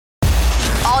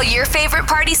All your favorite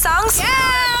party songs?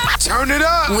 Yeah! Turn it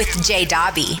up! With J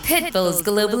Dobby. Pitbull's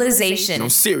Globalization. On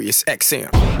Sirius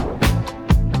XM.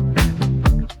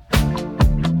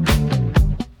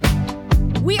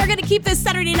 We are going to keep this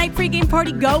Saturday night pregame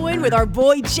party going with our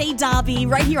boy J Dobby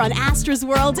right here on Astra's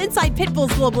World inside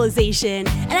Pitbull's Globalization.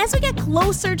 And as we get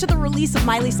closer to the release of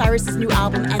Miley Cyrus's new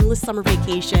album, Endless Summer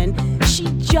Vacation, she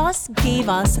just gave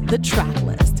us the track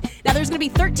list. Now there's going to be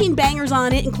 13 bangers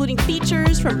on it, including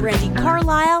features from Brandi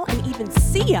Carlile and even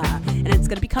Sia. And it's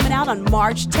going to be coming out on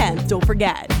March 10th, don't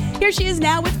forget. Here she is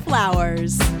now with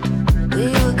Flowers. We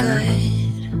were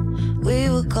good, we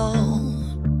were gold.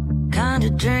 Kind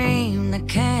of dream that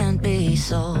can't be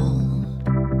sold.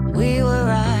 We were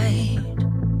right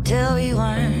till we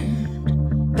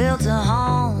weren't. Built a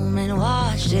home and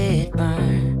watched it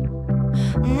burn.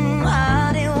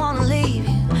 I didn't want to leave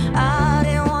you, I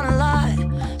didn't want to lie.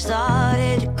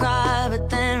 Started to cry but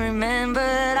then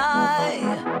remembered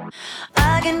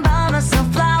I can buy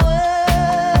myself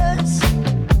flowers,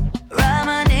 write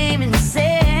my name in the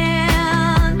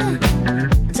sand,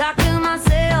 talk to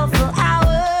myself for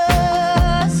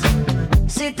hours,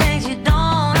 see things you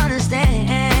don't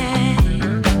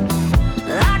understand.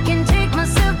 I can take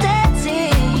myself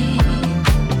dancing,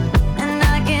 and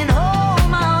I can hold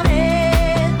my own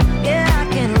head. Yeah, I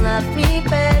can love me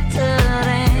better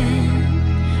than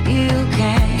you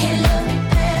can. Can love me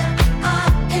better, I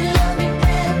can love me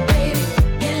better, baby.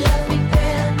 Can love me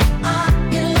better, I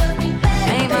can love me better.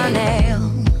 Paint my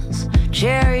nails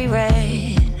cherry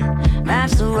red,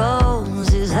 match the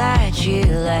roses that you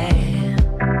laid.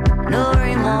 No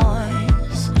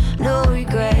remorse, no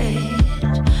regret.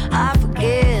 I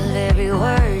forgive every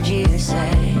word you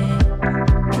say.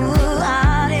 Ooh,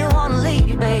 I didn't wanna leave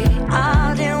you, baby.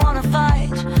 I didn't wanna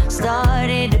fight.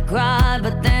 Started to cry,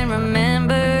 but then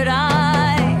remembered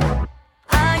I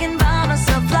can buy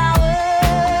myself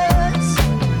flowers,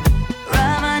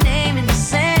 write my name in the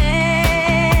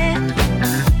sand,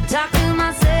 talk to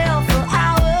myself for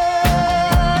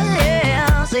hours,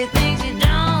 yeah, say things you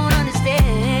don't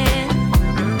understand.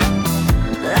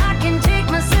 I can take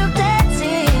myself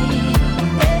dancing,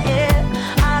 yeah,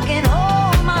 I can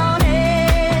hold my own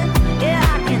hand, yeah,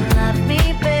 I can love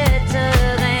me better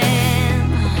than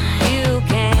you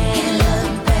can. Can love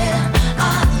me better, I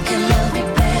can love me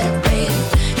better, baby.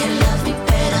 Can love me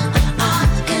better, I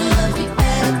can love me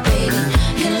better, baby.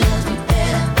 Can love me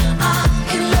better, I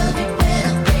can love me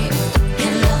better, baby.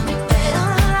 Can love me better,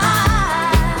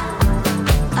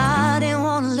 I didn't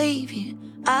wanna leave you,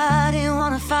 I didn't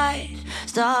wanna fight.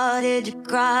 Started to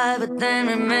cry, but then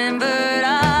remembered I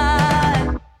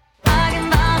can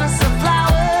buy myself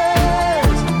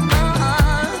flowers,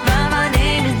 write my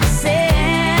name in the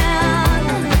sand,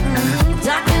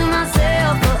 talk to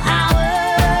myself for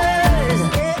hours,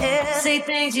 say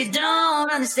things you don't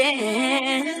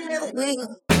understand.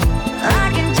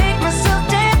 I can take myself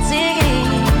dancing,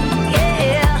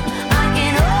 yeah, I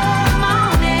can hold my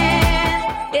own hand,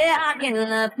 yeah, I can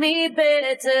love me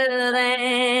better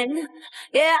than,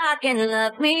 yeah, I can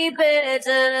love me better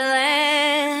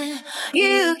than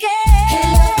you can.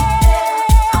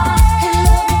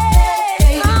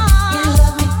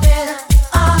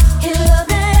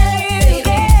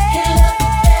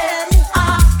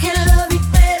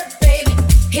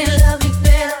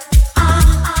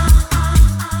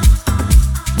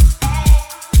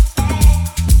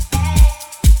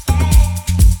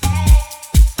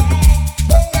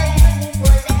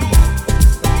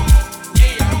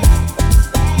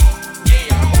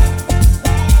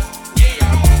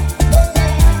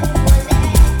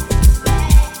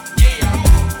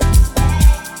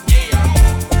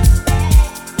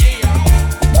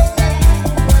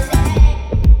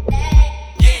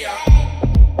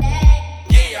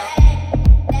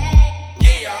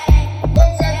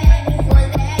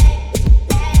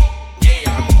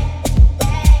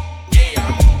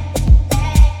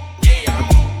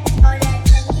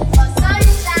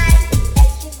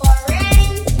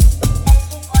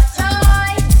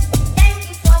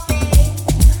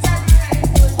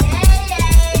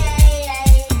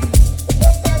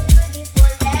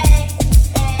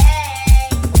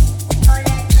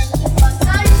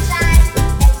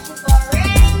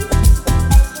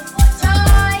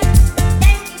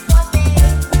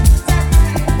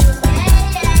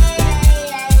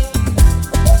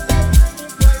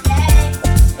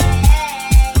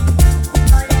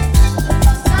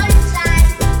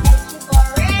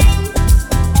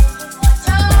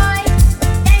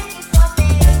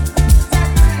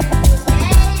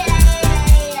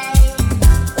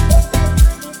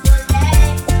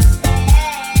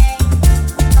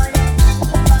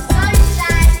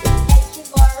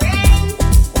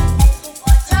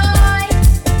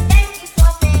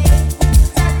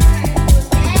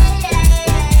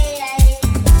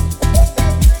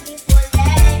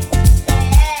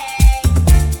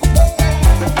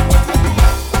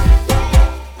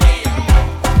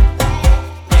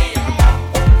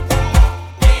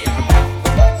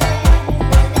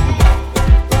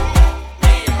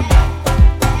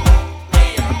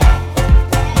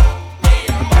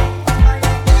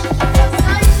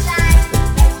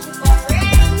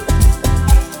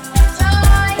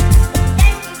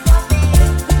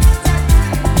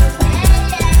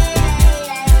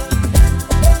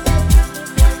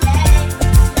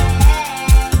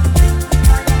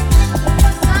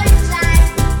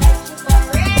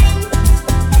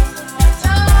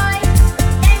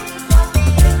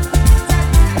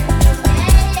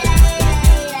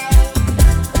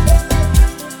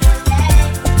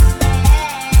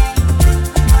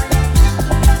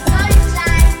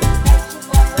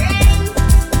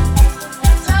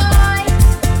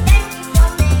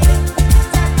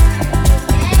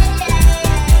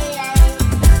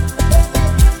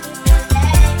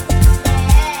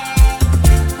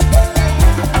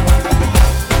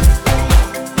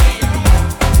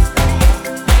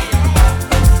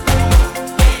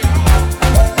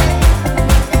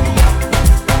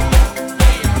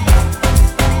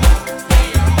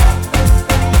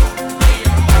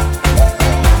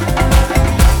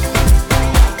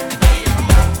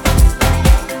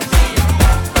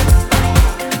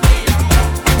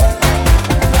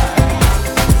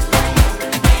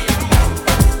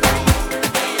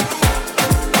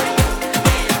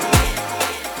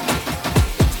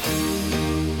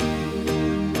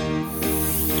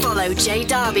 Follow J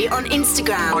Darby on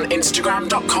Instagram. On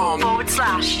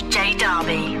Instagram.com/J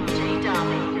Darby.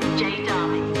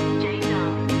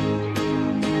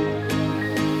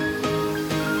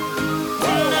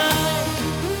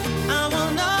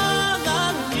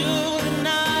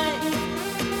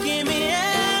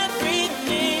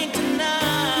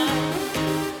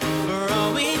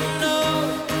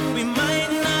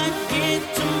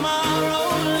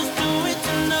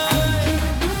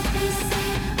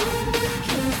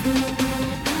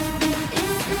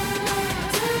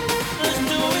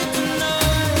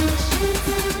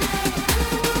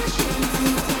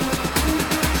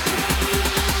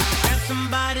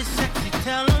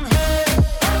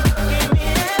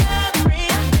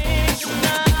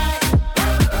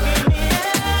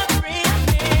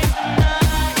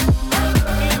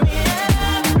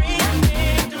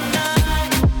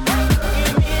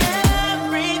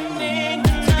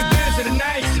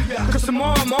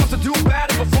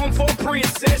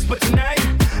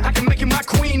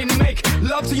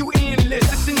 To you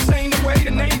endless, it's insane the way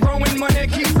the name growing, money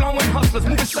keep flowing, hustlers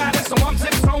moving silent, so I'm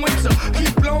tiptoeing, so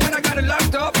keep blowing, I got it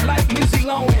locked up like Lindsay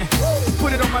Lohan.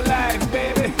 Put it on my life,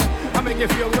 baby, I make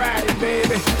it feel right,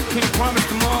 baby. Can't promise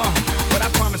tomorrow, but I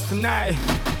promise tonight.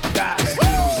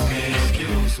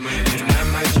 Excuse me, I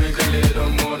might drink a little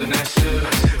more than I should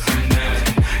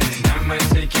tonight, and I might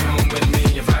take you home with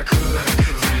me if I could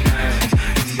tonight.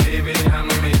 Baby,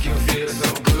 I'ma make you feel so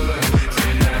good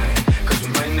tonight, 'cause we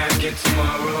might not get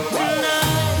tomorrow.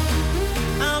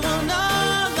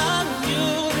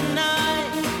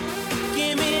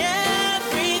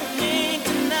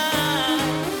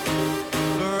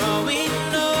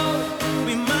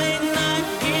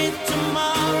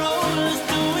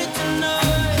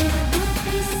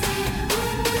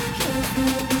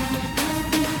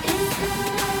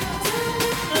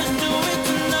 Let's do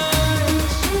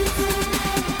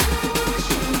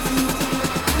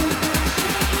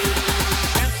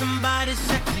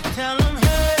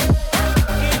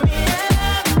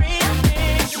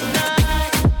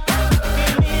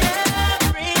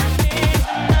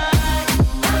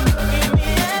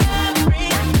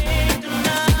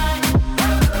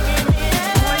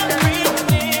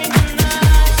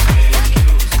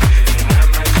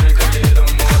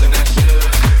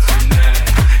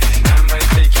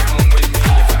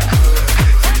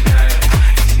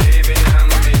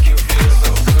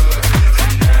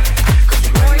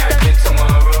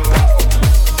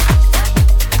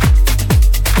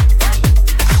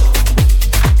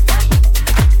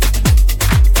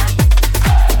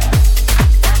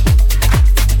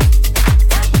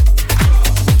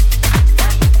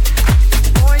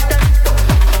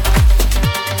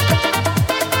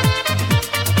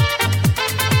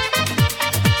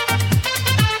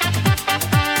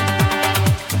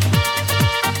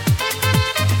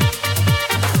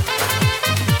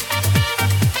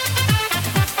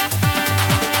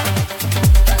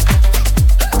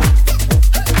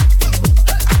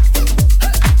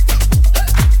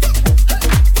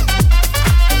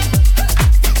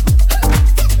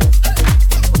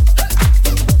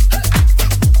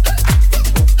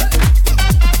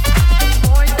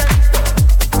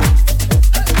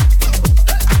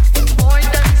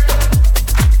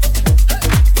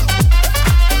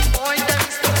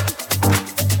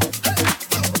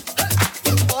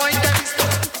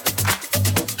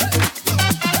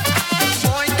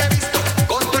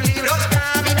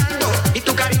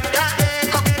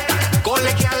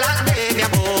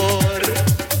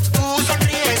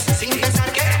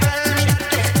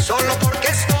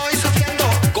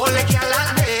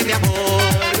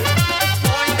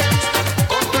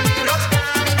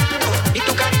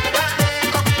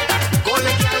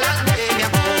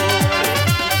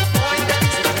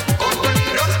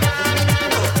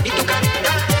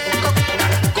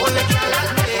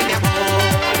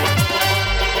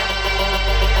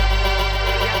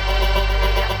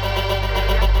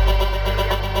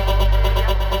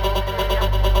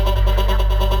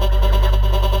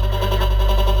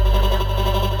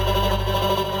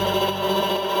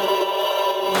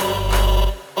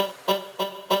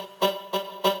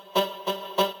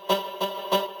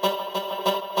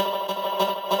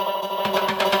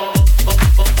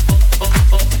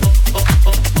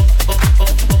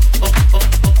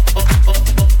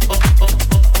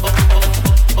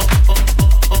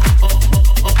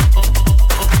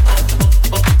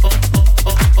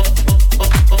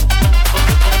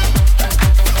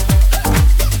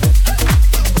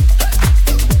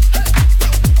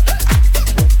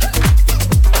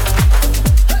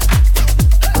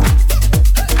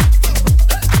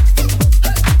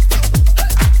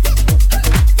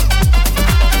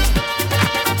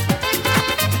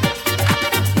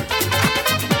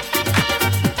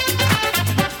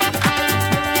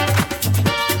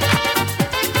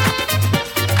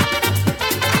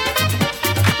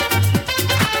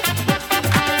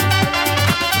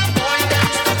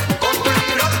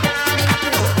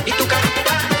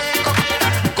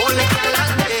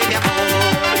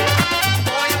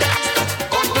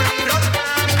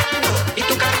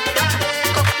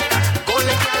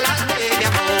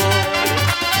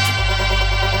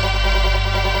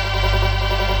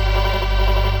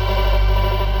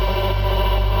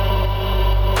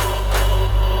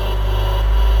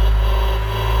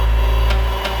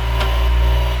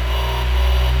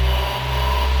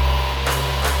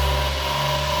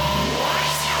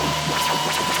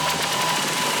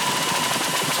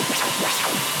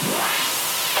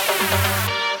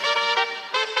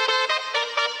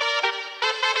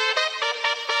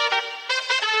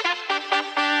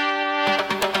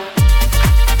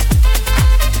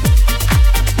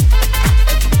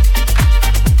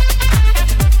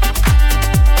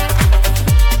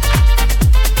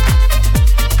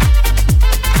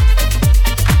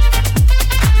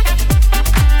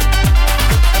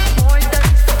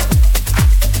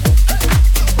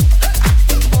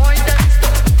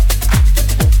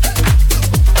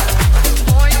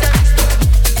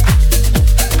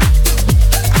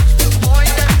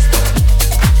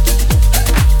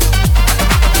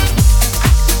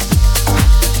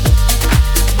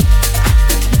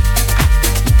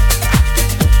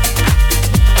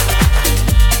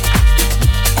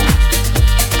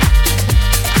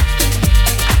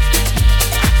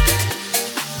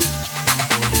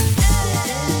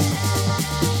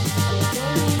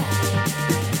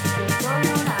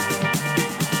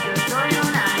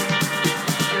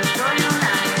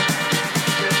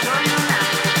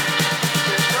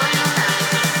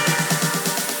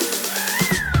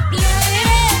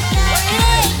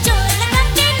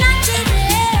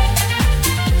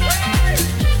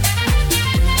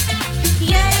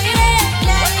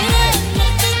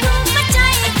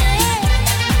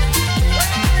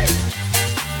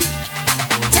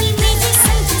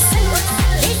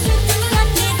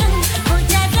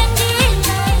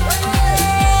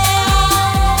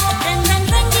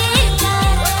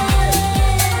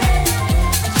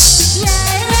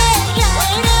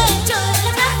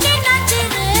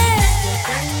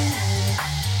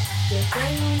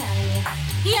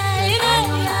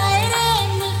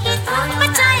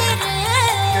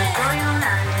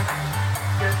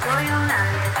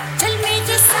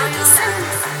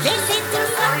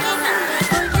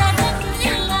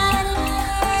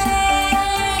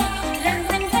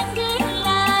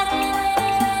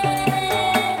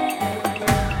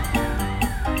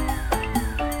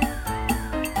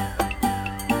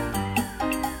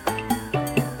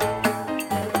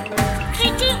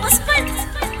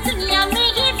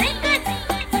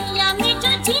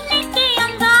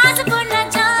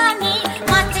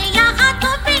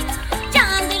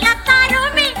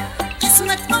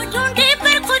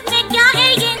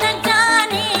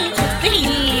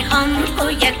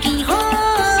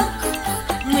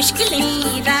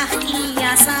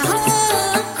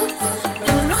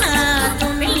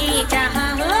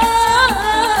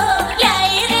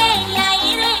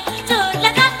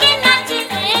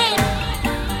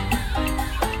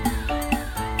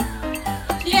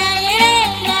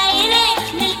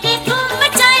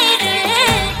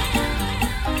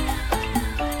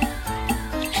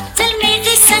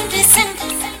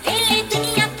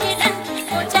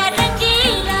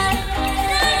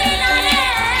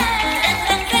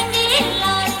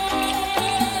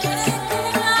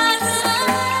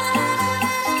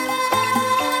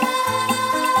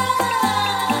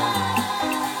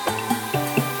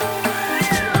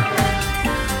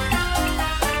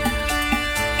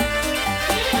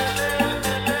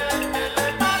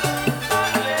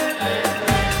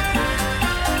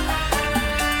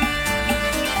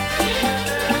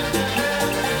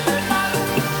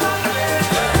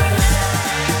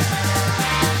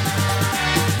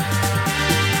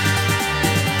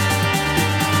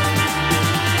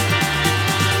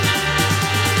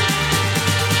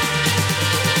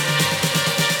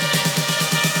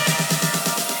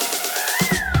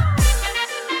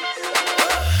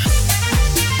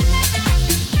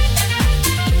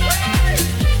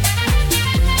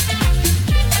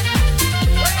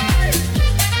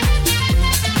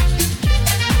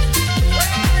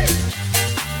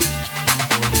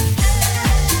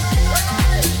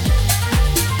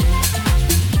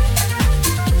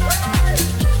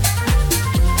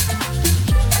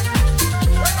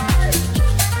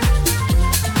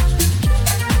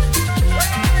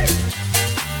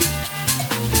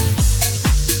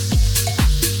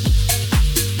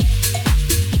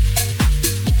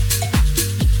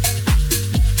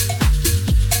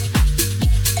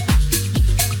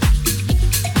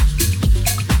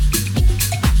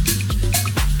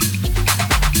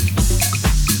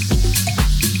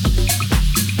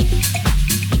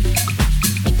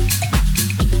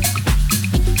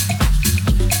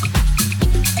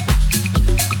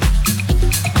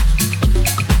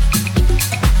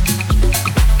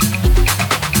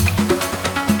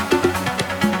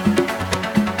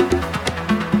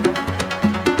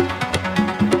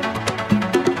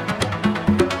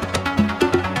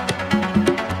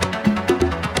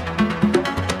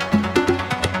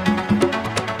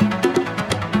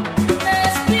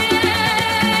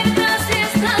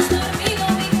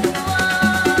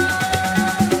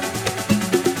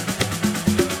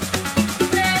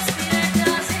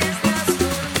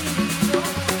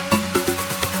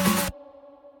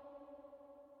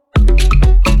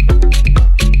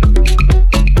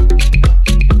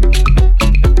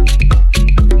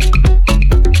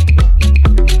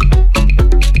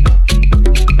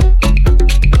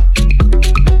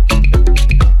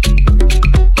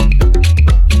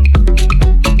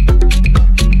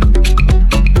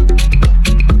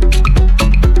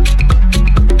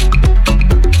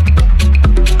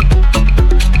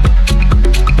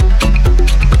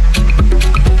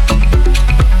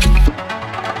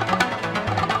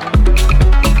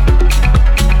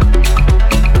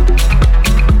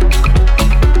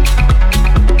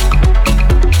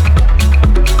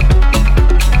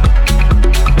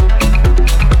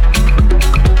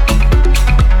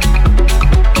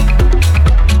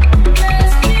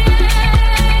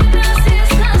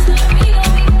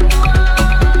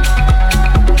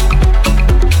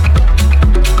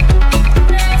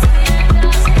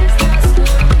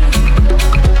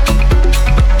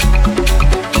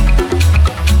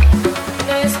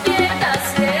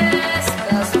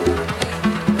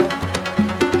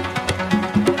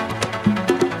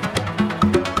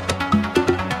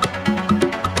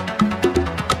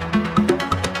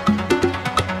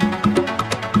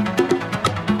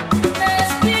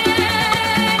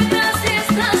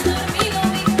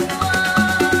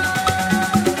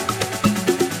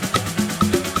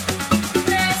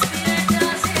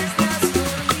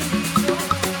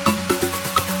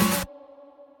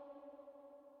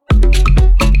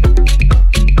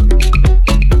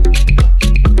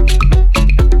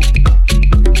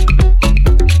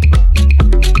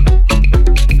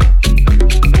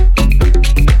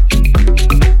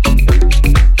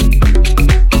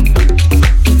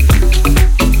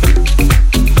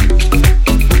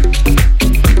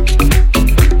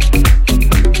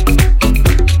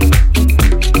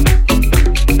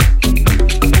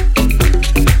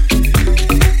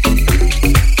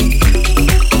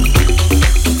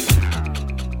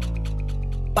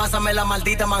Pásame la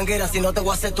maldita manguera, si no te voy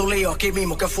a hacer tu lío aquí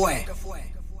mismo, ¿qué fue?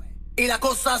 Y la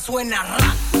cosa suena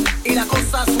ra, y la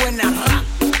cosa suena ra.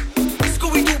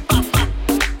 Scooby-Doo, pa, pa,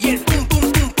 y el pum,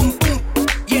 pum, pum, pum, pum,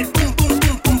 y el pum, pum,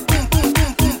 pum, pum, pum, pum,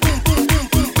 pum, pum, pum,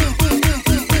 pum, pum, pum,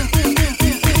 pum,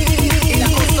 y la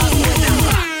cosa suena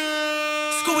ra.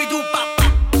 Scooby-Doo, pa, pa,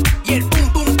 y el pum,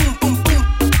 pum, pum, pum, pum,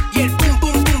 y el pum,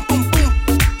 pum, pum, pum, pum,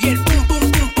 y el pum,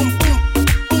 pum, pum, pum, pum,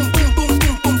 pum, pum, pum,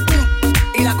 pum, pum, pum,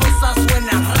 y la cosa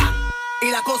suena ra,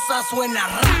 y la cosa suena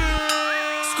ra.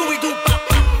 Scooby-Doo, pa,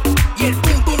 pa, y el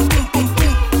pum, pum, pum, pum,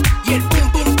 pum, y el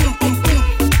pum, pum, pum, pum, pum,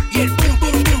 y el pum,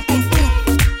 pum, pum, pum, pum,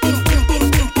 pum, pum,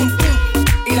 pum, pum, pum, pum,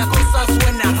 y la cosa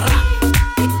suena ra.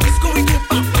 Scooby-Doo,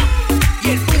 pa, pa, y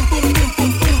el pum, pum, pum,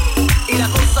 pum, pum, y la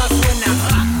cosa suena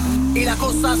ra, y la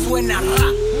cosa suena ra.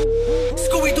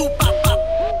 Scooby-Doo, pa, pa,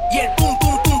 y el pum,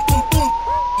 pum, pum, pum, pum,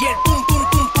 y el pum, pum,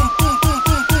 pum, pum, pum, pum,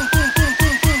 pum,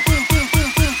 pum, pum, pum,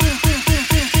 pum, pum,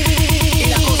 pum, y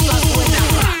la cosa suena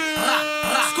ra, ra,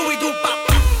 ra. Scooby-Doo, pa,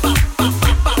 pa, pa, pa,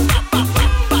 pa, pa, pa, pa,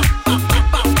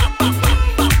 pa,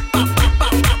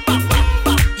 pa,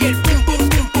 pa, y el pum, pum,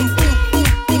 pum, pum, pum,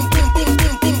 pum, pum, pum,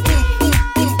 pum, pum, pum, pum,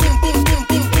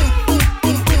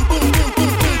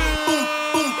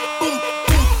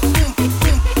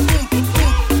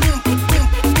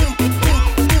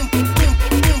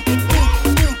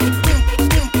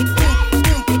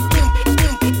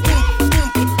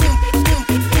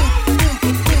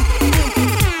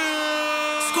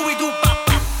 Scooby-Doo, pa,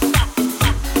 pa,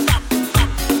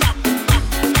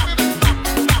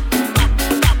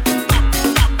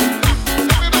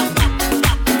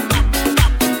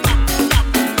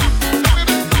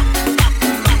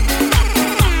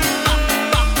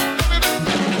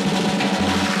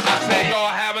 I say y'all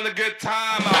having a good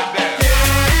time out there.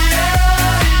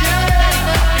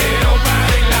 Que no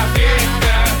paren la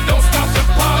fiesta, don't stop the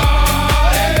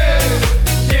party.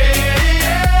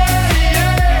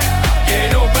 Que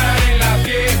no paren la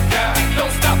fiesta,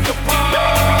 don't stop the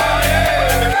party.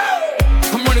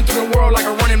 I'm running through the world like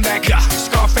a running back.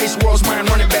 Scarface world's mine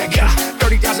running back.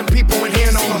 30,000 people in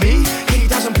here know me.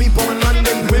 80,000 people in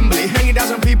London, Wembley.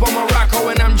 80,000 people in Morocco,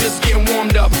 and I'm just getting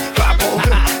warmed up. Papo.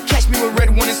 Catch me with red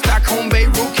one in Stockholm,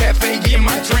 Beirut Cafe, getting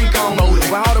my drink on.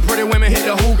 While all the pretty women hit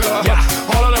the hookah.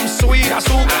 All of them sweet,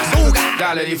 azúcar.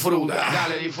 Dale disfruta.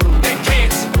 They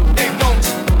can't, they won't,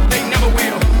 they never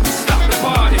will stop the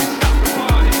party.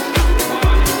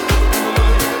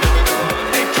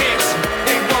 They can't,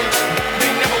 they won't,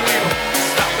 they never will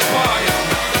stop the party.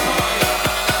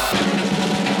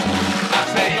 I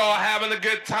say y'all having a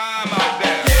good time out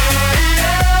there.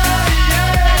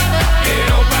 Que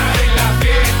no paren la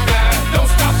fiesta, don't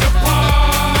stop the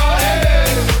party.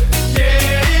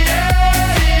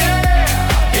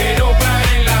 Que no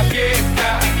paren la fiesta,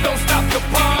 don't stop the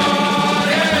party.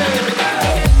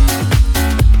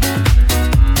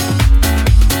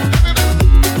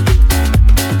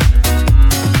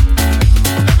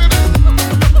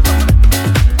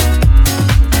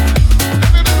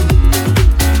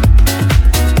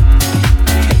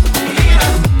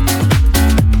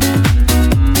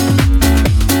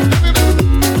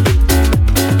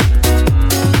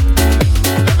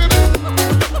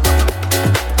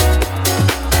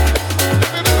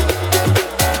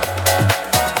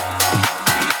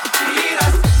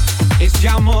 Este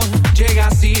amor llega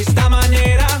así, esta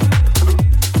manera.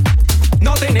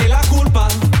 No tiene la culpa.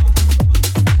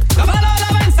 La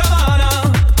palabra en sabana,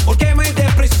 porque me he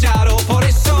despreciado. Por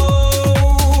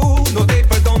eso no te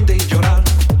perdón de llorar.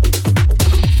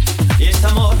 Y este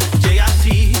amor llega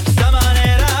así, esta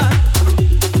manera.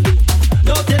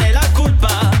 No tiene la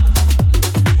culpa.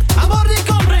 Amor de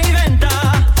compra y venta,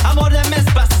 amor del mes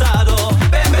pasado.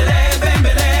 Bembele,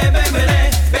 bembele,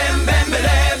 bembele,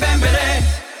 bembele, bembele.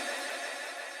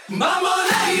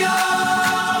 Bambolea,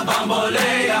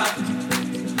 bambolea,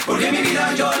 porque mi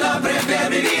vida yo la prefiero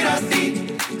vivir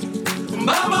así.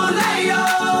 Bambolea,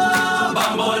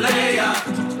 bambolea,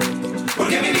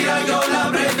 porque mi vida yo la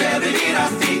prefiero vivir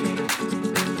así.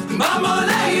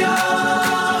 Bambolea,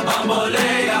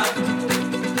 bambolea,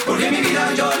 porque mi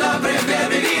vida yo la prefiero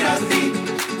vivir así.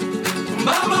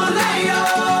 Bambolea,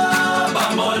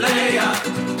 bambolea,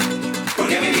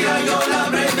 porque mi vida yo la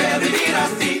prefiero vivir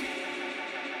así.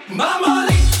 Bambolea.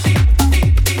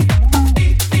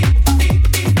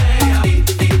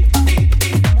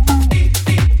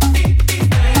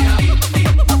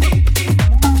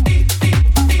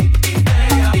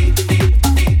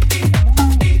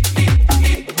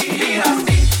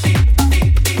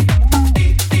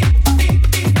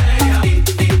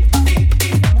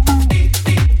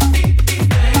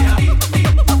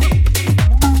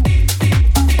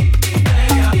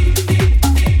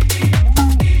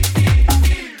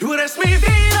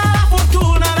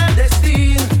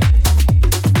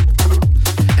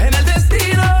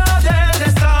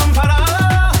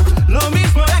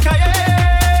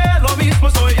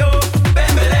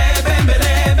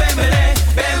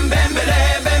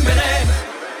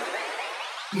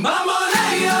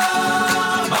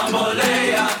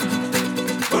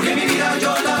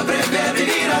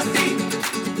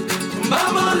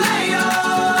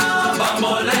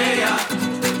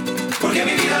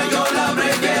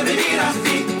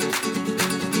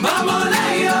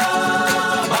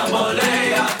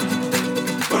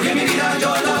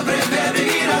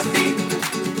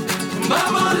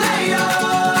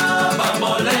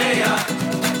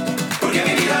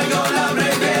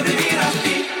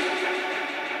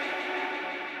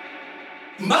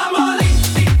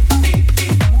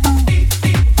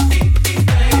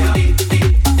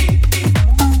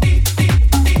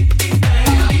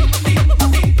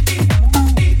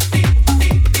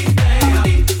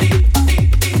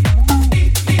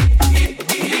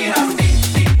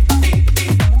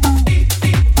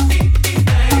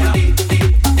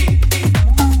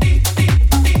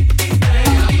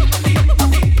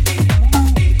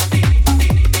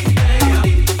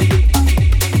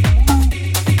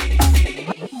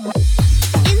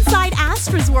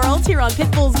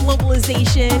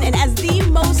 Globalization. And as the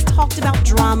most talked about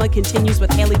drama continues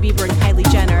with Hailey Bieber and Kylie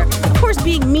Jenner, of course,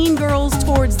 being mean girls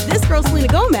towards this girl, Selena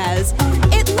Gomez,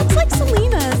 it looks like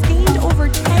Selena's gained over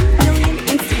 10 million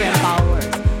Instagram followers,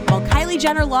 while Kylie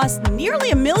Jenner lost nearly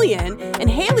 1 million and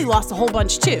Hailey lost a whole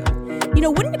bunch too. You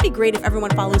know, wouldn't it be great if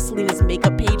everyone follows Selena's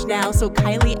makeup page now so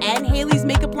Kylie and Hailey's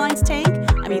makeup lines tank?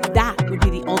 I mean, that would be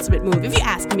the ultimate move, if you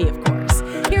ask me, of course.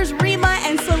 Here's Rima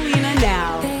and Selena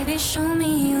now. Baby, show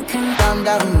me you can calm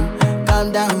down,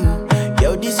 calm down.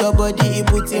 Yo, this your body, it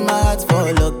puts in my heart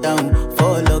for lockdown,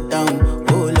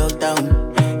 oh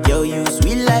lockdown. Yo, you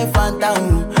sweet life,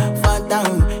 phantom,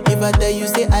 phantom. If I tell you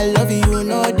say I love you,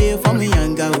 no day for me,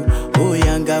 young girl, oh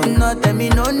young girl. No, tell me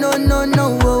no, oh, oh,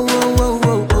 oh, oh,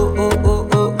 oh.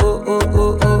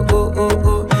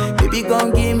 Baby,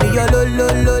 gon' give me your lo. You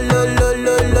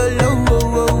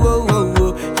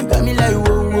got me like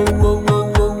whoa.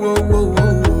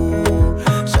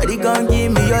 Shawty gon'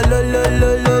 give me your lo.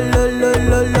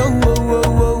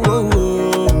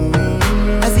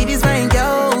 I see this fine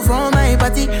girl from my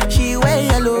party, she wear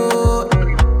yellow.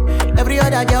 Every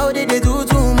other girl they do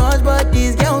too much, but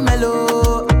this girl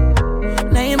mellow.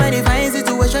 Now in my divine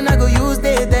situation, I go use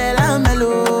they tell I'm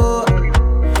mellow.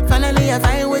 Finally I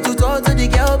find way to talk to the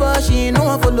girl, but she ain't no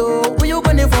one follow. When you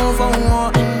gonna phone for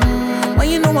one? When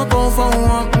you know I go for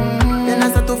one? Then I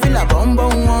start to feel a bum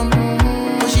one.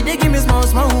 But she dey give me small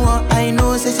one. I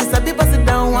know, say she sabi pass it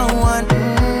down one.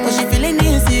 But she feeling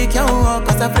insecure,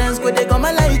 cause her friends go they come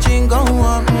my light ring go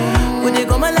on. Go they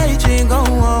come my light ring go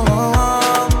on.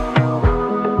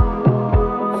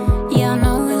 Yeah, I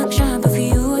know we look shy, but for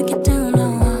you I get down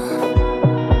low.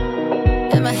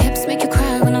 And my hips make you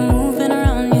cry when I'm moving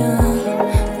around you.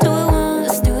 Do it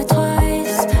once, do it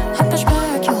twice. I push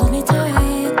back, you hold me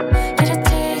tight. Get a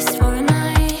taste for a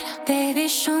night. Baby,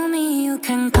 show me you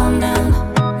can calm down,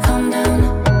 calm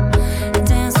down.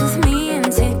 Dance with me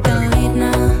and take the lead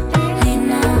now, lead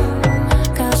now.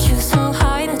 Got you so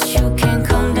high that you can't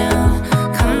come down,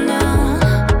 come down.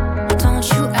 Don't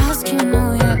you ask, you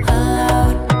know you're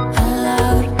allowed,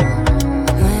 allowed.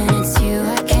 When it's you, I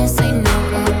can't say no.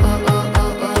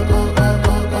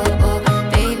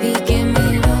 Baby, give me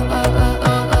low.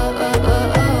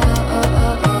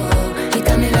 You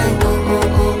got me like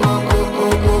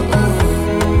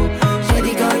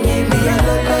Shawty gon' give me a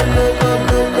lo.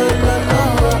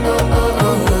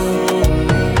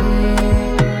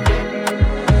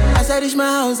 As I reach my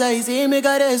house, I see me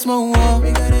got a small wall.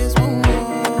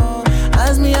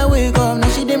 As me I wake up, now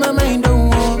she did my mind don't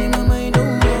walk.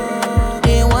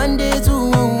 Then one day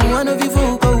two, one of you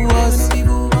folk go was.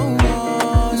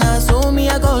 Now so me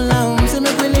I go down, see me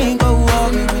willing go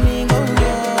walk.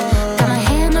 Got my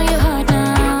hand on your heart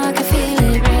now, I can feel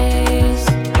it race.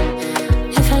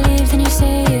 If I leave, then you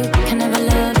say you can never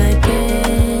love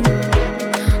again.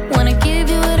 Wanna give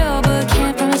you it all, but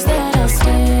can't promise that I'll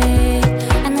stay.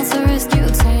 And that's a risk you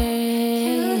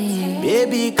take.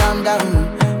 Baby, calm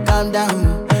down, calm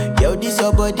down. Yo, this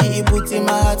your body, it puts in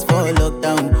my heart for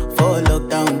lockdown, oh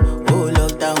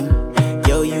lockdown.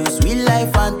 Yo, you sweet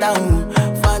life, phantom,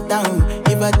 phantom.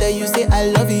 If I tell you say I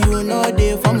love you, no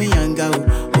day for me, young girl,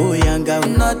 oh young girl.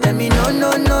 No, tell me no,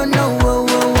 oh,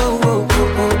 oh, oh.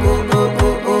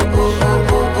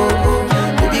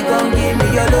 Baby, gon' give me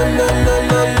your lo.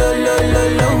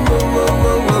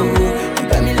 You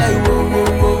got me like whoa.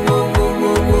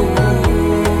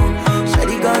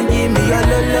 Shawty gon' give me your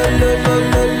lo.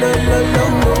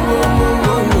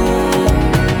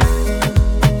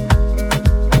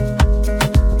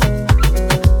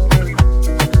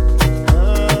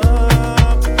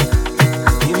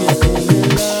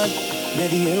 Me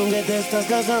dijeron que te estás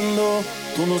casando.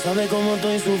 Tú no sabes cómo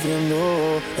estoy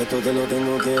sufriendo. Esto te lo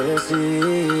tengo que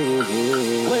decir.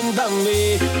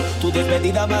 Cuéntame, tu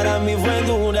despedida para mí fue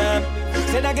dura.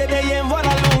 ¿Será que te llevo a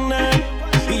la luna?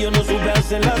 Y yo no supe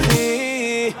hacerla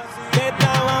así. Te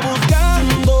estaba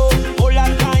buscando por las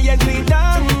calles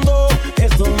gritando.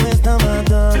 Esto me está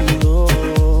matando.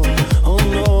 Oh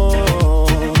no.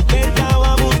 Te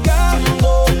estaba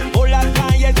buscando por las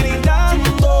calles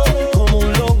gritando. Como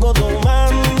un loco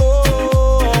tomando.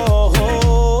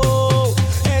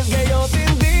 Es que yo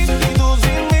sin ti y tú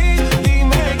sin mí.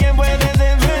 Dime quién puede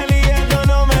ser feliz. Esto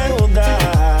no me gusta.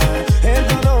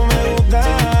 Esto no me gusta.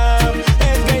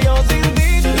 Es que yo sin ti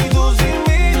y tú sin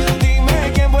mí.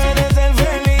 Dime quién puede ser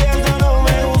feliz. Esto no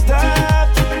me gusta.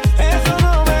 Esto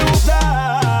no me gusta.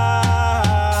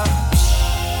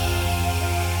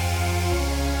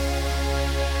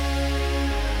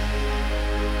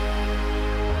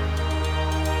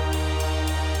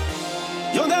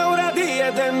 Yo te juro a ti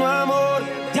eterno amor,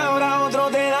 y ahora otro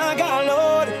te da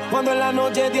calor, cuando en la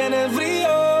noche tienes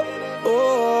frío.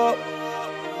 Oh,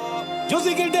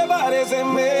 pareces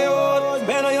mejor,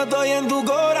 pero yo estoy en tu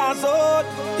corazón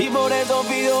y por eso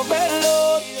pido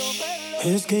perdón.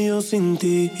 Es que yo sin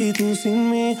ti y tú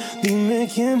sin mí, dime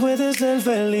quién puede ser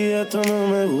feliz, esto no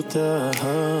me gusta.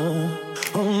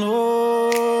 Oh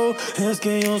no, es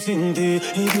que yo sin ti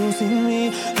y tú sin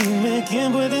mí, dime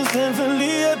quién puede ser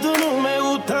feliz, esto no me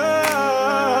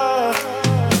gusta.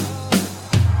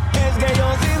 Es que yo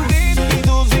sin ti y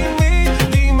tú sin mí,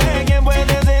 dime quién puede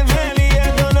ser feliz,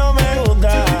 esto no me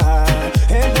gusta,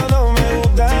 esto no me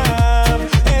gusta.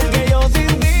 Es que yo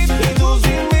sin ti y tú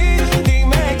sin mí,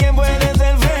 dime quién puede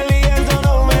ser feliz, esto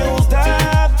no me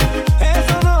gusta,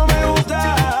 esto no me gusta.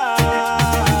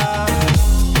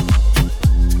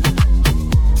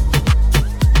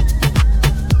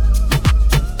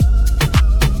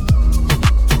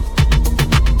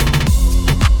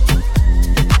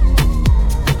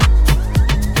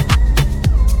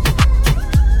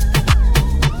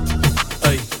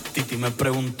 Me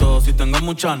preguntó si tengo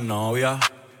muchas novias.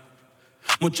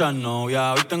 Muchas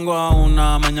novias. Hoy tengo a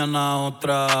una, mañana a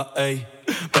otra. Ey,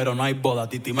 pero no hay boda.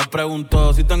 Titi me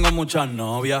preguntó si tengo muchas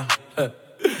novias.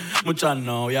 Muchas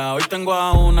novias. Hoy tengo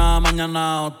a una,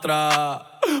 mañana a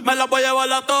otra. Me las voy a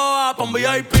llevar a todas pa' un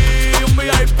VIP, un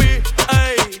VIP.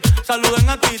 Ey, saluden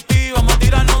a Titi, vamos a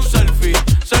tirarnos un selfie.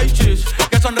 6 chis,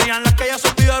 que sonrían las que ya se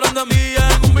olvidaron de mí.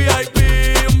 En un VIP,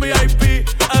 un VIP.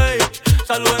 Ey,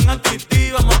 saluden a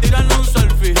Titi, vamos a tirarnos un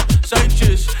selfie. 6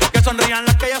 chis, que sonrían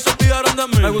las que ya se olvidaron de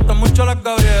mí. Me gustan mucho las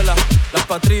Gabriela, las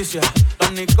Patricia,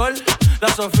 las Nicole, la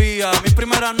Sofía. Mi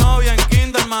primera novia en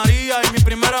Kinder María y mi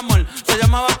primer amor se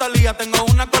llamaba Talía. Tengo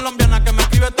una colombiana que me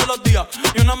escribe todos los días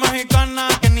y una mexicana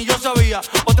que ni yo sabía.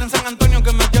 Otra en San Antonio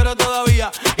que me quiere todavía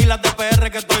y las de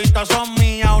PR que toditas son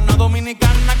mías. Una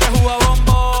dominicana que juega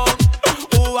bombón,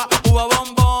 uva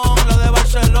bombón. La de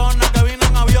Barcelona que vino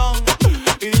en avión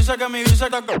y dice que mi visa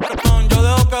está con. Yo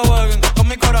dejo que jueguen con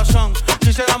mi corazón.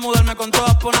 Quisiera mudarme con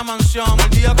todas por una mansión. El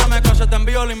día que me case te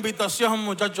envío la invitación,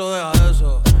 muchacho, deja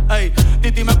eso. Ey,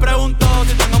 Titi me preguntó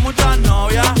si tengo muchas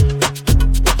novias.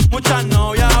 Muchas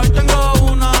novias. Hoy tengo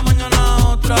una, mañana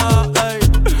otra. Ey,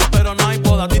 pero no hay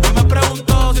boda. Titi me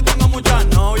preguntó si tengo muchas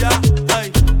novias.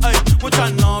 Ey,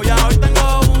 muchas novias. Hoy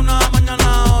tengo una,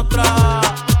 mañana otra.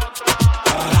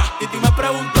 Titi me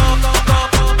preguntó.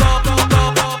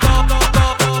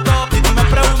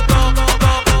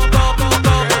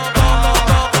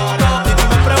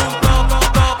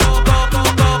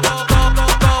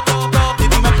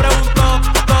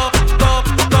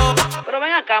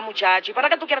 Muchacho, ¿y para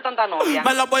qué tú quieres tanta novia?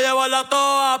 Me las voy a llevar a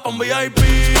todas pa' un VIP,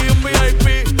 un VIP.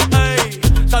 Ey,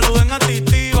 saluden a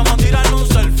Titi, vamos a tirarle un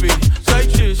selfie.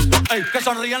 6 chis, ey, que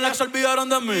sonrían las que se olvidaron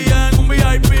de mí. Bien, un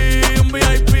VIP, un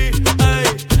VIP.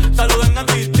 Ey, saluden a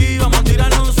Titi, vamos a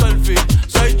tirarle un selfie.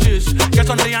 6 chis, que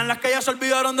sonrían las que ya se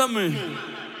olvidaron de mí.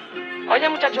 Oye,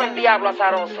 muchacho, el diablo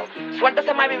azaroso.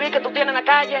 Suéltese más vivir que tú tienes en la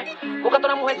calle. Búscate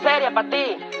una mujer seria para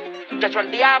ti. Muchacho,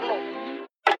 el diablo.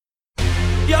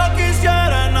 Yo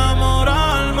quisiera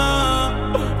enamorarme,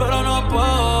 pero no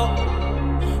puedo,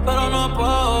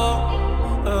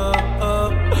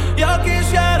 Yo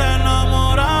quisiera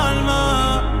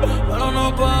enamorarme, pero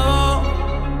no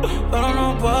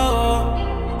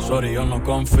puedo. Sorry, yo no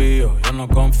confío,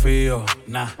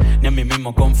 nah, ni en mí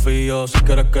mismo confío. Si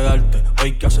quieres quedarte,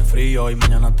 hoy que hace frío y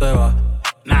mañana te vas.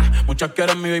 Nah, muchas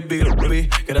quieren mi baby,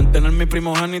 quieren tener mi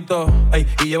primogénito, ey,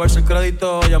 y llevarse el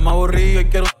crédito. Ya me aburrí y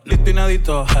quiero un listo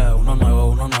inédito. Uno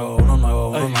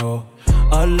nuevo.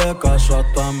 Hazle caso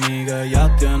a tu amiga,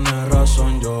 ella tiene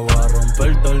razón. Yo voy a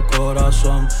romperte el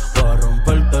corazón,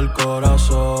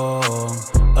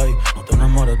 Ey, no te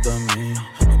enamores de mí,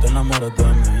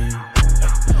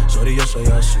 Sorry, yo soy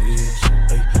así,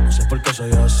 ey, no sé por qué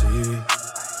soy así.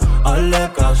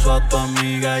 Hazle caso a tu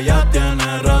amiga, ella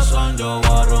tiene razón. Yo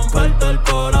voy a romperte el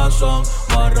corazón,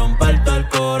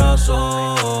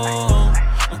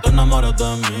 No te enamores de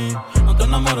mí,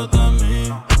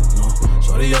 No,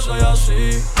 sorry, yo soy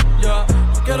así, ya,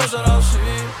 no quiero ser así,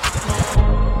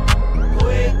 no.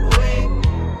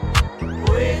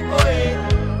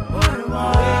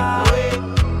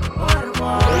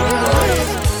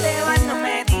 Esteban no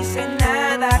me dice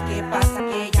nada, ¿qué pasa?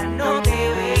 Que ya no te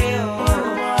veo.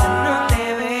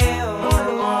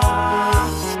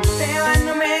 Esteban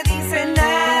no me dice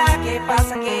nada, ¿qué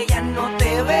pasa? Que ya no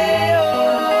te veo.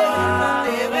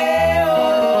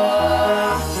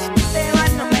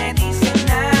 Esteban no me dice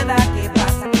nada, ¿qué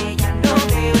pasa? Que ya no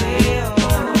te veo.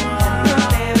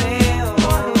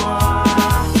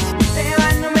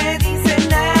 Esteban no me dice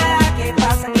nada, ¿qué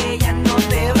pasa? Que ya no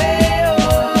te veo.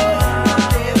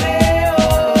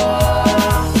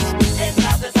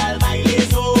 Entraste al baile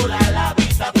sola, la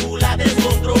vista tú la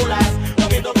descontrolas,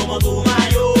 moviendo como tu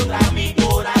mayota.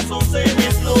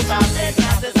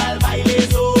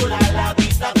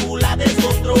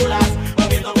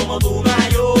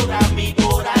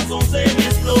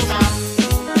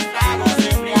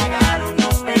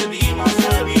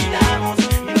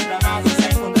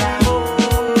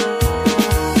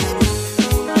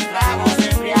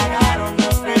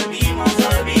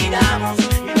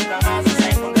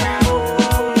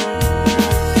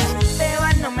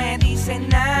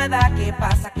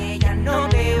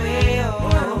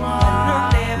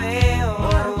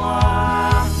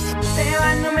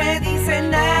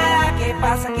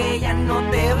 que ya no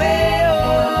te veo,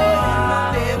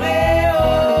 no te veo.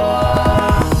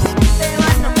 Te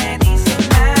vas, no me dices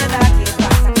nada, ¿qué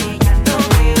pasa? Que ya no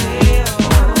te veo,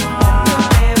 no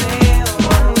te veo.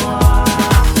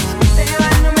 Te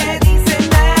vas, no me dices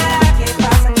nada, ¿qué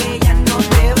pasa? Que ya no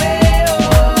te veo,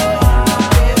 no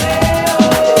te veo.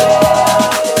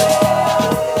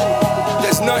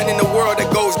 There's nothing in the world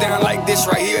that goes down like this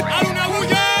right here.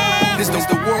 This is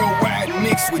the worldwide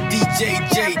mix with DJ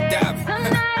J Davy.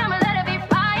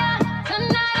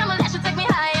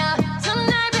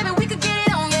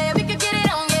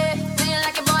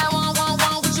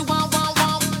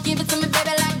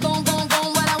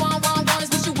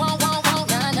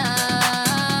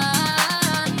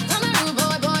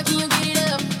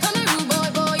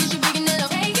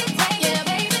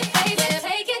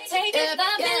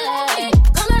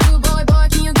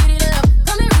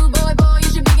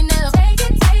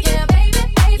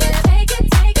 Take it,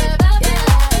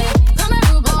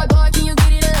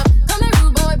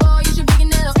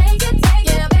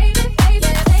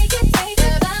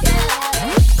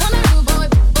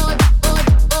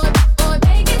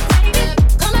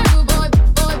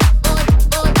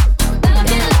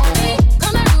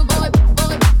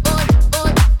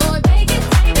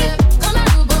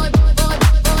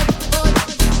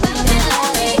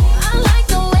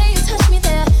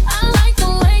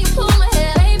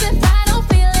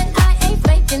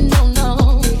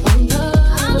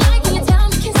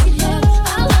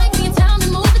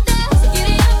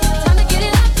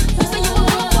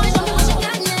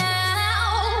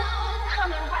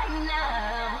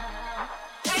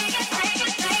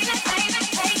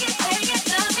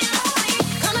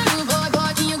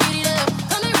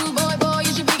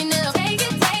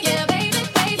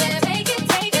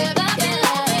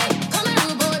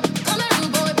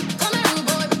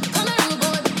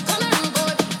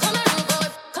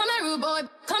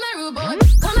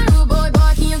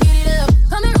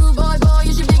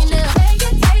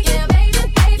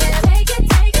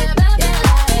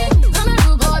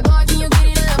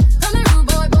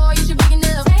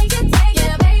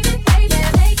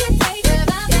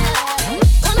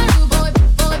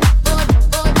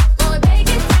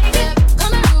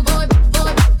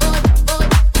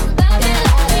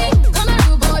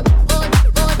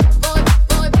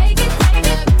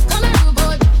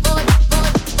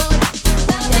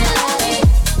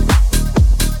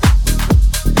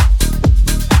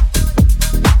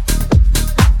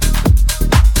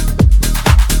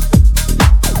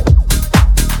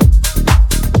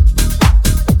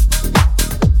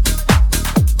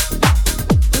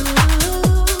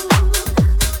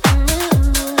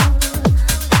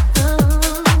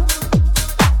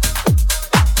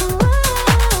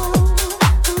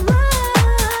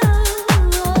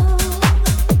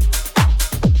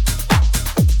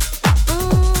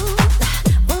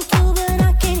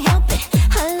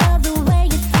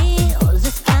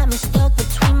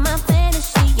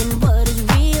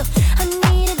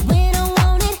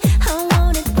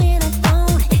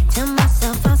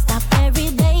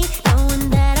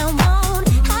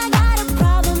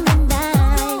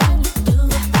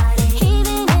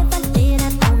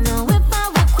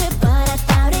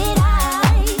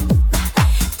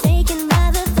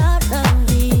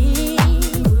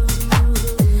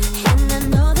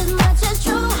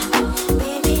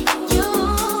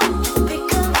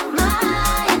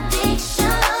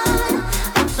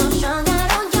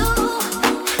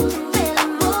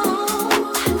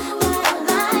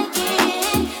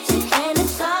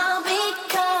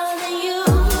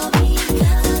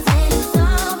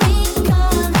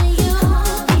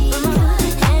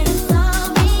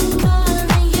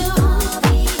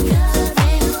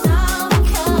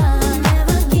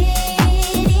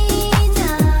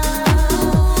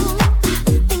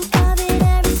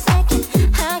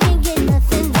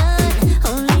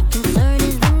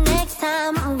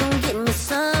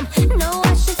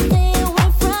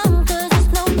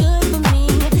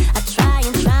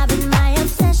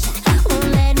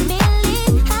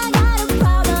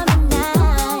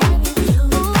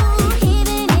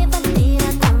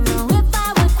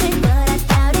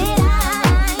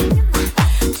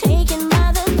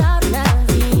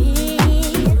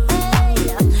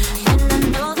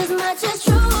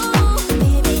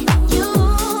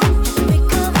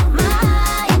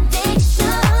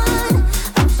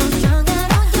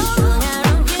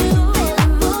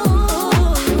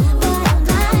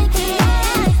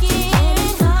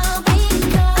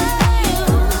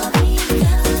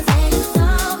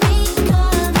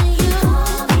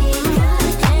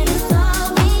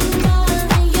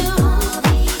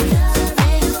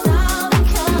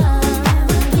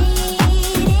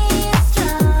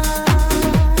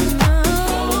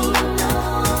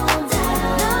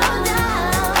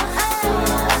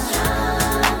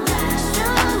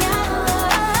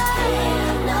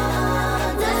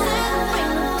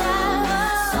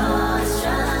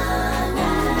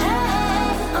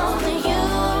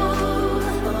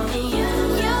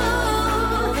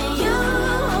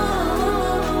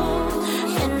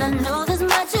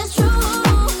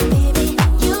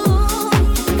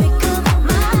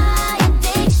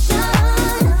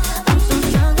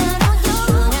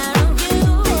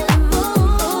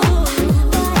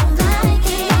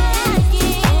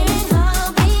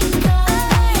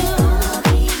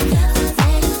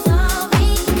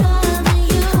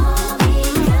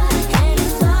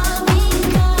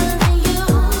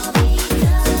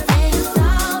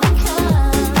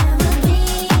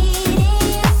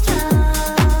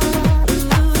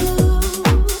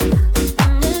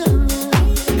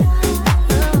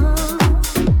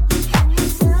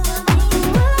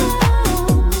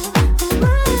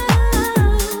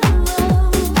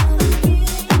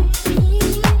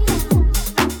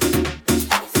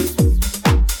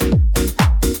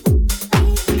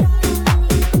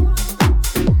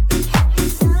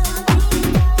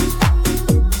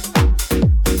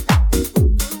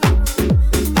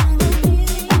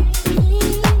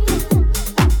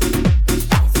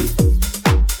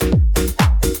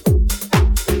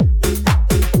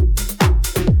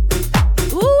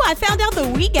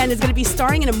 is going to be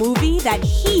starring in a movie that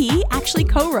he actually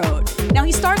co-wrote. Now,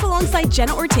 he stars alongside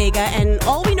Jenna Ortega, and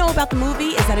all we know about the movie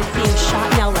is that it's being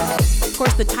shot in LA. Of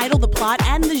course, the title, the plot,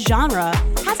 and the genre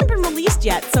hasn't been released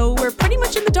yet, so we're pretty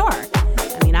much in the dark.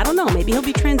 I mean, I don't know, maybe he'll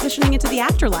be transitioning into the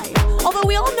afterlife. Although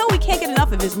we all know we can't get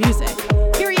enough of his music.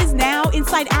 Here he is now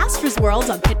inside Astra's World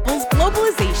on Pitbull's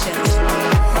Globalization.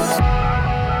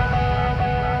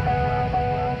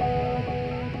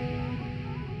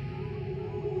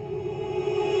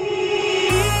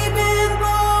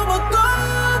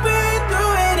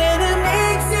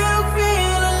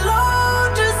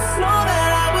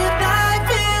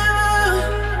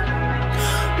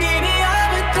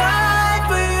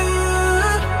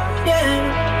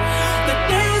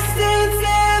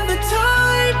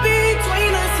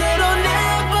 Between us, it'll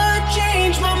never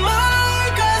change my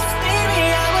mind. 'Cause baby,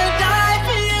 I would die.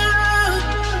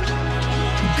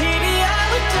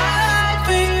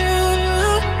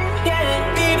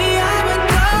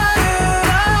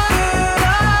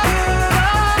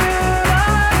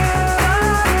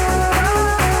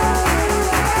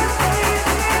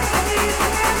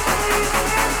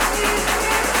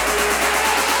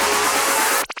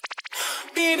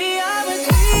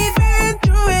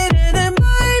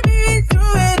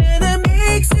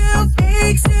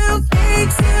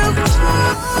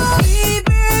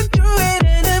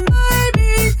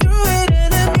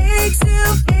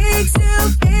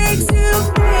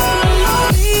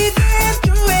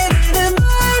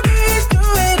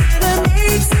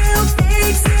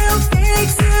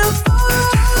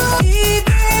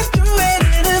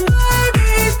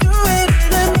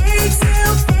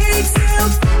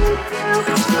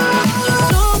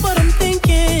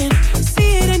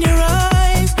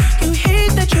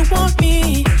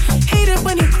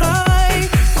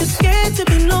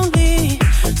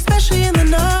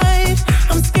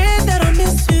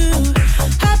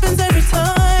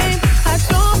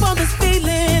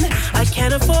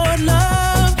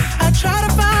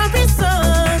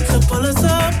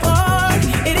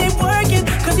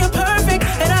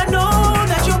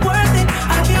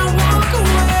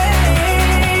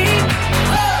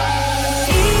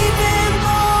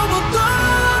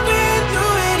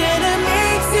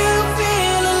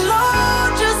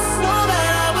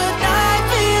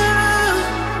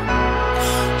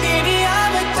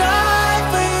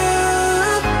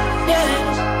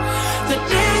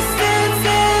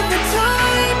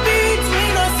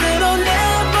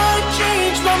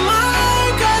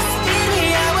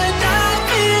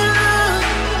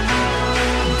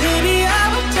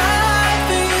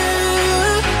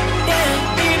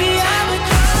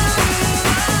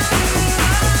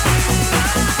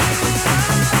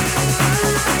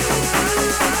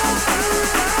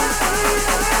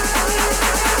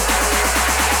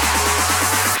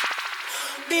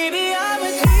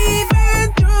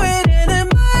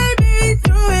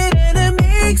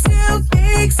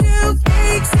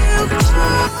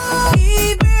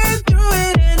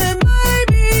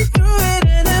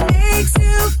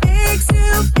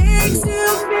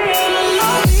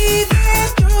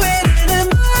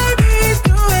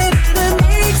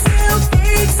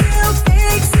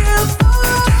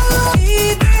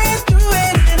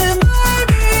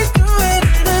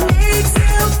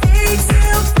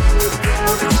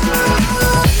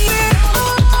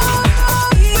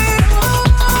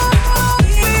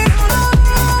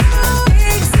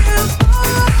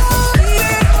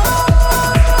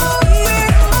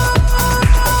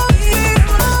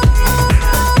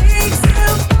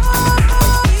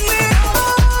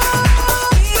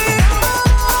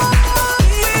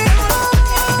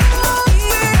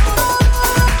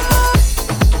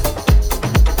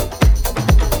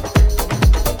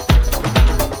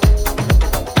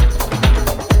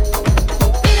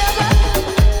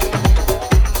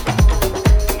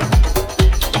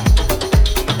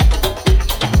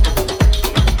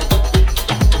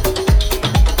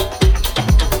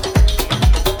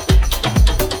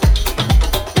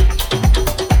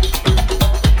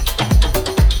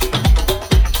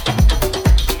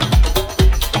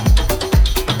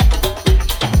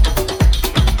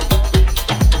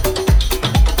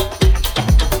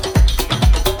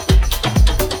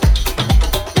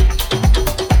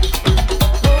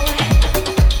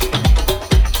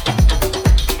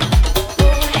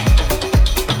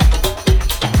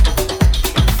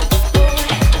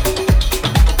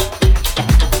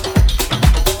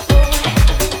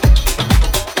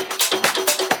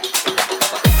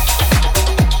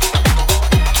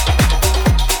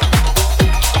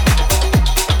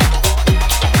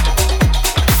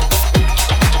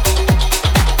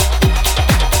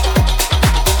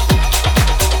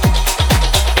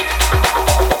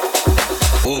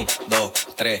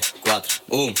 3, 4.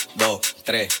 1, 2,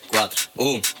 3, 4.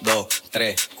 1, 2,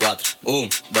 3, 4. 1,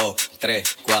 2,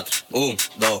 3, 4. 1,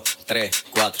 2, 3,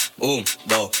 4. 1,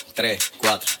 2, 3,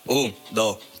 4. 1,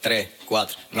 2, 3,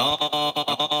 4. No.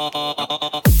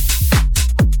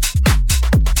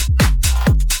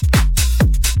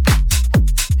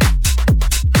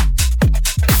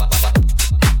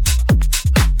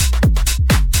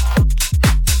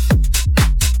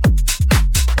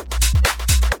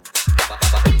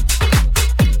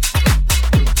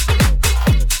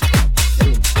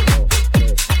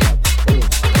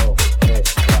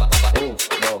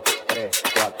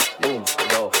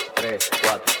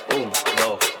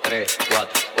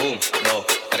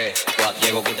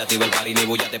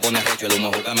 El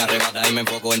humo juca me arrebata y me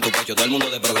enfoco en tu pecho. Todo el mundo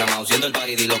de programado, siendo el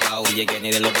party dilocao. Y que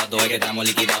ni de los platos es que estamos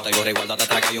liquidados. Traigo resguardo hasta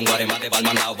atrás que hay un guaremate pa'l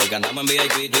mandado. Porque andamos en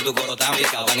VIP y tú y tu coro tan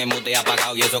picado. Tan en mute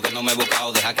apagado y eso que no me he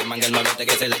buscado. Deja que mangue el malvete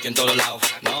que se le eche en todos lados.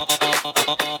 No.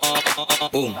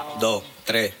 1, 2,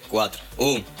 3, 4.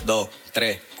 1, 2,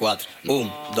 3, 4.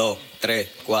 1, 2, 3,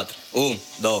 4. 1,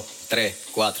 2, 3,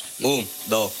 4. 1,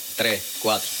 2, 3,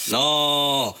 4.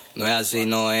 No, no es así,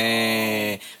 no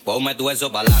es. Ponme tu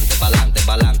eso pa'lante, pa'lante,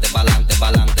 pa'lante, pa'lante,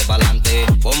 pa'lante, pa'lante.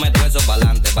 Ponme tu eso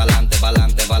pa'lante, pa'lante,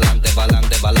 pa'lante, pa'lante,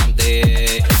 pa'lante,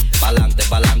 pa'lante. Pa'lante,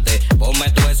 pa'lante. Ponme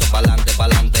tu eso pa'lante,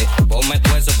 pa'lante. Ponme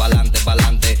tu eso pa'lante,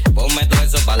 pa'lante. Ponme tu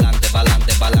eso pa'lante,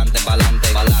 pa'lante, pa'lante, pa'lante,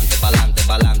 pa'lante, pa'lante,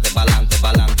 pa'lante, pa'lante,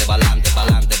 pa'lante,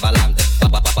 pa'lante, pa'lante,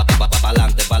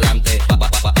 pa'lante, pa'lante,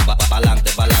 pa'lante,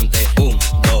 pa'lante, pa'lante. 1,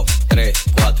 2, 3,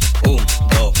 4. 1,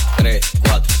 2, 3,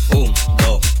 4. 1,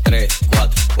 2, 3,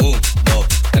 4. 1, 2,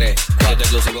 3, 4. Esto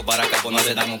exclusivo para acá, pues no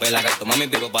aceptamos pelagato. Mami,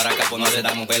 pico para acá, pues no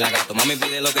aceptamos pelagato. Mami,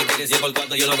 pide lo que quieres y por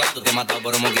cuarto yo lo gasto. Te he matado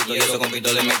por un moquito y eso con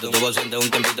pito le meto. Tuvo ausente un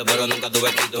tempito, pero nunca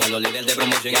tuve quito. A los líderes de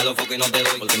promoción y a los focos no te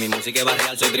doy. Porque mi música es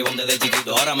barrial, soy bribón desde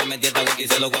chiquito. Ahora me metí esta wiki y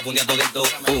se lo voy a fundir a todito.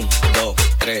 1, 2,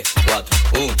 3, 4.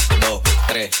 1, 2,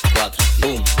 3, 4.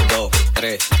 1, 2,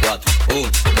 3, 4.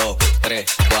 1, 2, 3,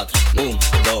 4. 1,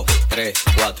 2, 3,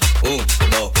 4. 1,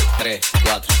 2, 3,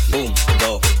 4. 1,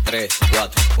 2, 3,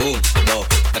 4. 1,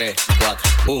 2, 3,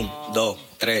 4. 1, 2,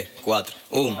 3, 4.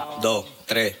 1, 2,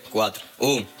 3, 4.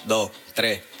 1, 2,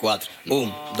 3, 4.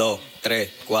 1, 2, 3,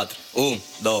 4. 1,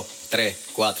 2, 3,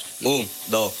 4. 1,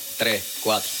 2, 3,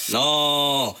 4.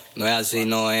 No, no es así,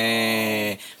 no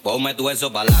es. Ponme tu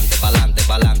eso pa'lante, pa'lante,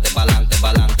 pa'lante, pa'lante,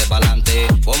 pa'lante, pa'lante.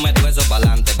 Ponme tu eso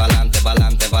pa'lante, pa'lante,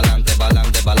 pa'lante, pa'lante,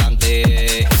 pa'lante,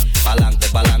 pa'lante. Pa'lante,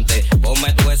 pa'lante.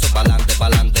 Ponme tu eso pa'lante,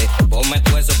 pa'lante. Ponme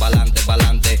tu eso pa'lante,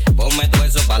 pa'lante. Ponme tu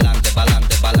eso pa'lante,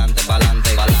 pa'lante, pa'lante, pa'lante,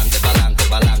 pa'lante, pa'lante,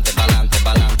 pa'lante,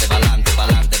 pa'lante, pa'lante,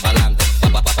 pa'lante, pa'lante,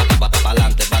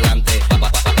 pa'lante, pa'lante,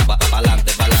 pa'lante,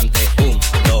 pa'lante, pa'lante. 1,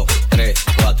 2, 3,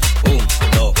 4. 1,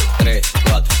 2, 3,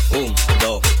 4. 1,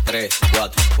 2, 3,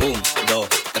 4. 1, 2,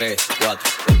 3,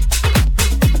 4.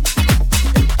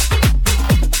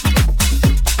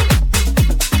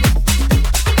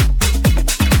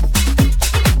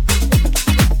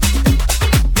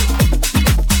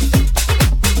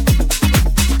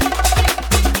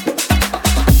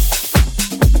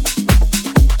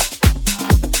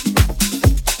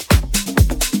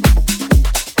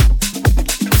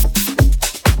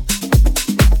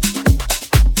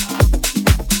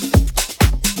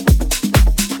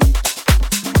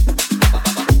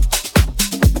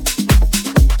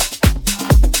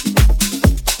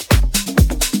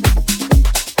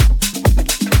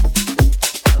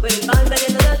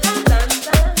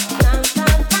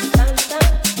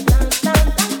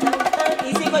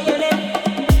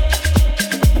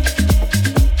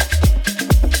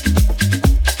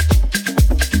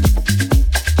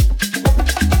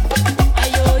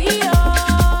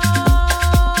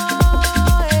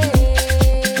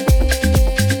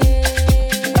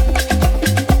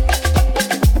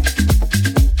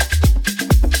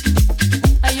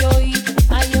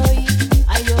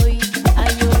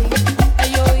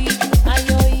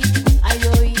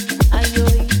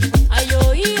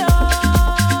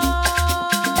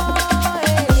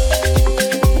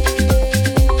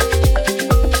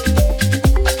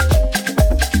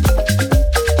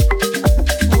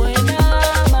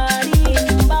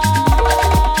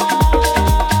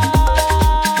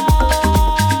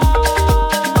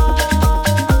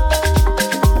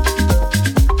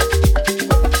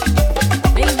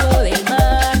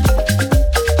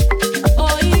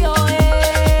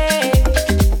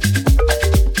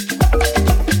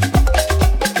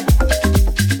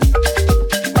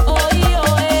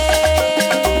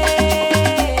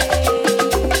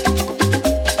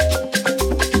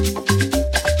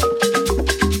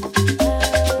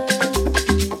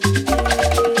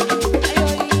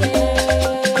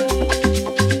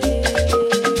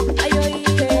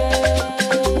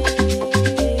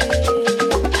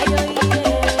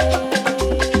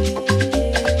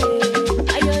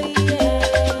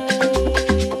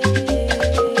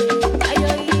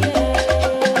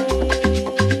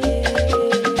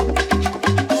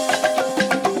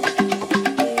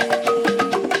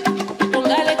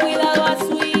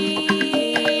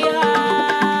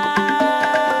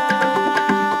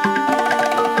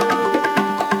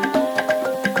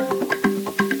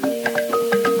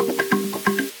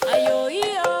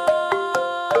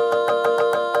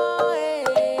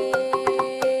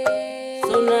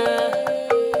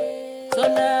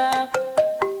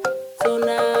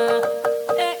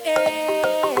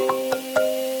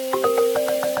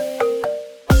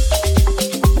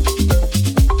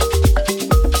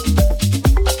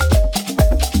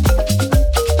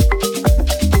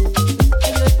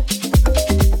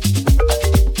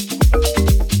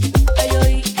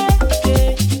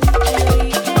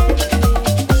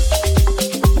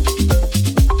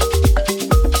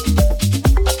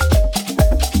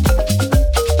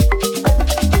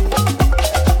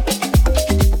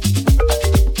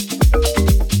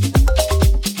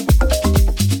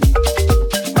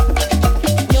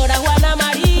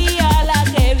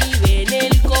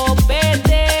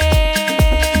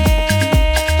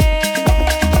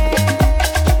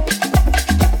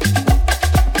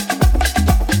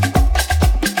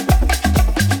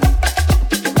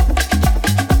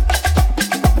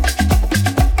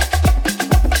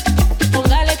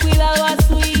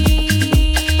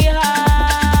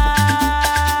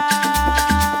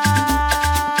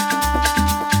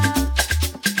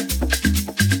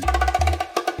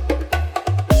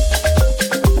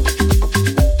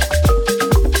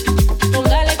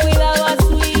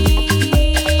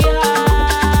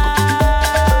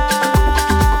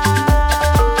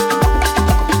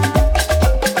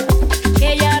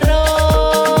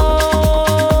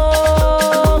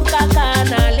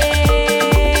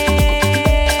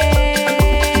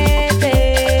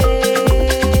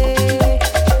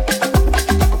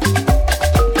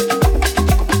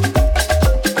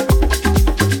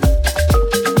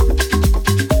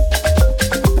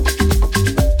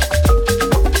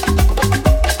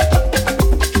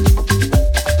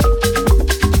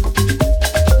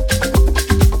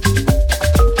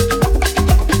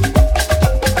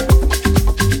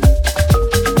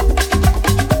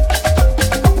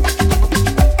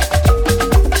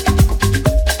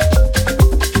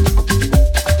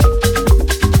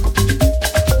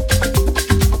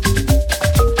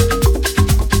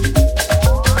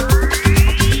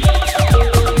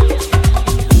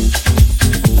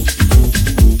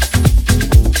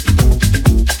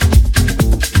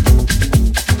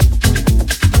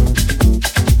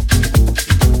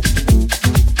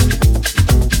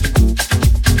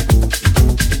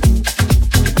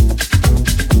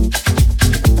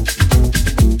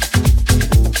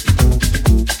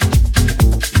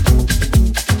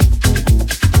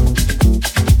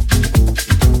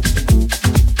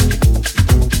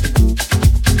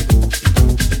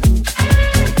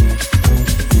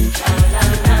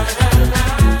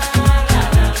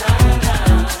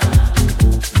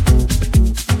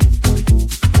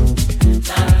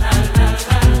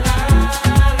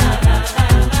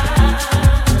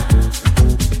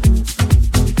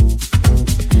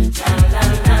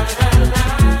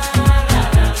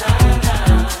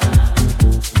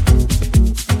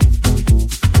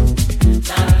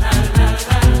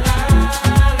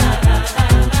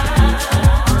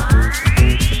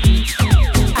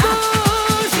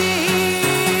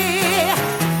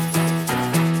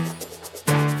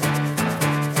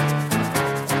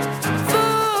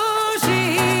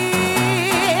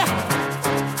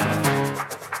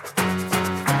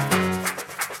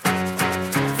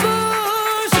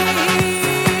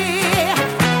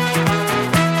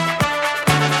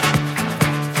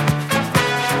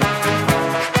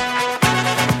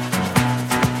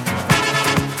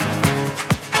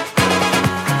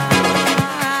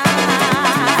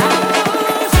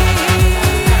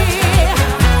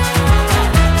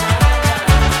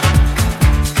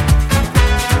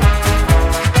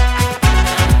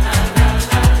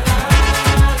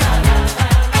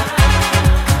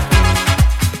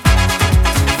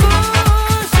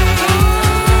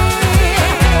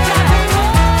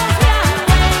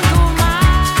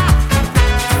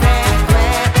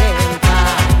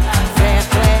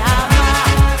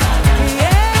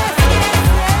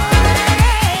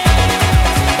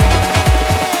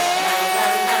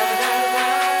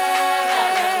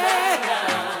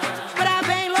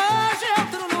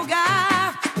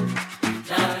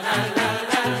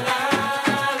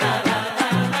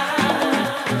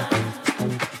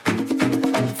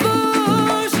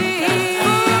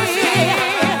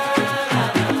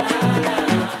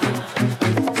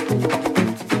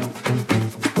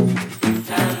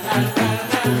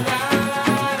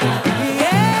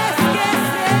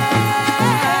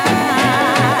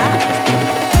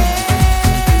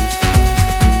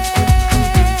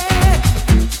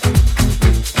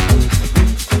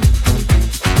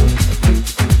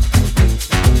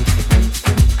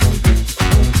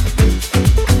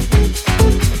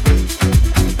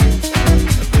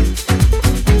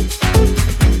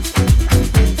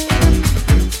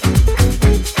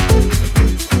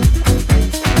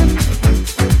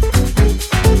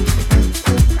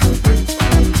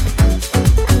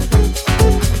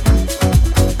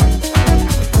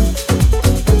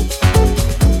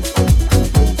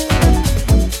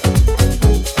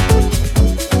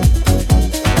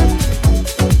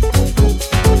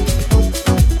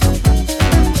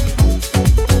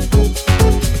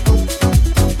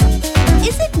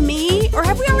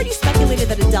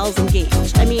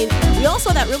 also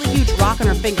had that really huge rock on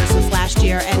her finger since last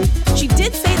year, and she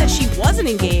did say that she wasn't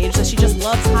engaged, that she just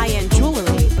loves high-end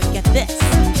jewelry. But get this,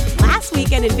 last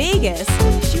weekend in Vegas,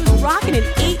 she was rocking an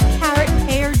 8-carat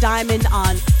pair diamond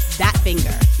on that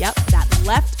finger. Yep, that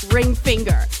left ring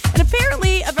finger. And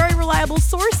apparently, a very reliable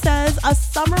source says a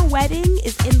summer wedding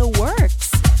is in the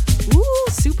works. Ooh,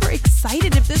 super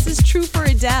excited if this is true for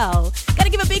Adele. Gotta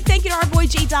give a big thank you to our boy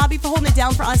J Dobby for holding it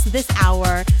down for us this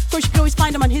hour. Of course, you can always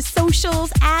find him on his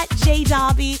socials at J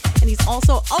Dobby, and he's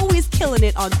also always killing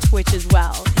it on Twitch as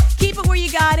well. Keep it where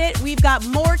you got it. We've got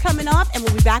more coming up, and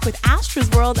we'll be back with Astra's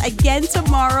World again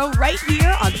tomorrow right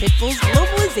here on Pitbull's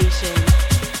Globalization.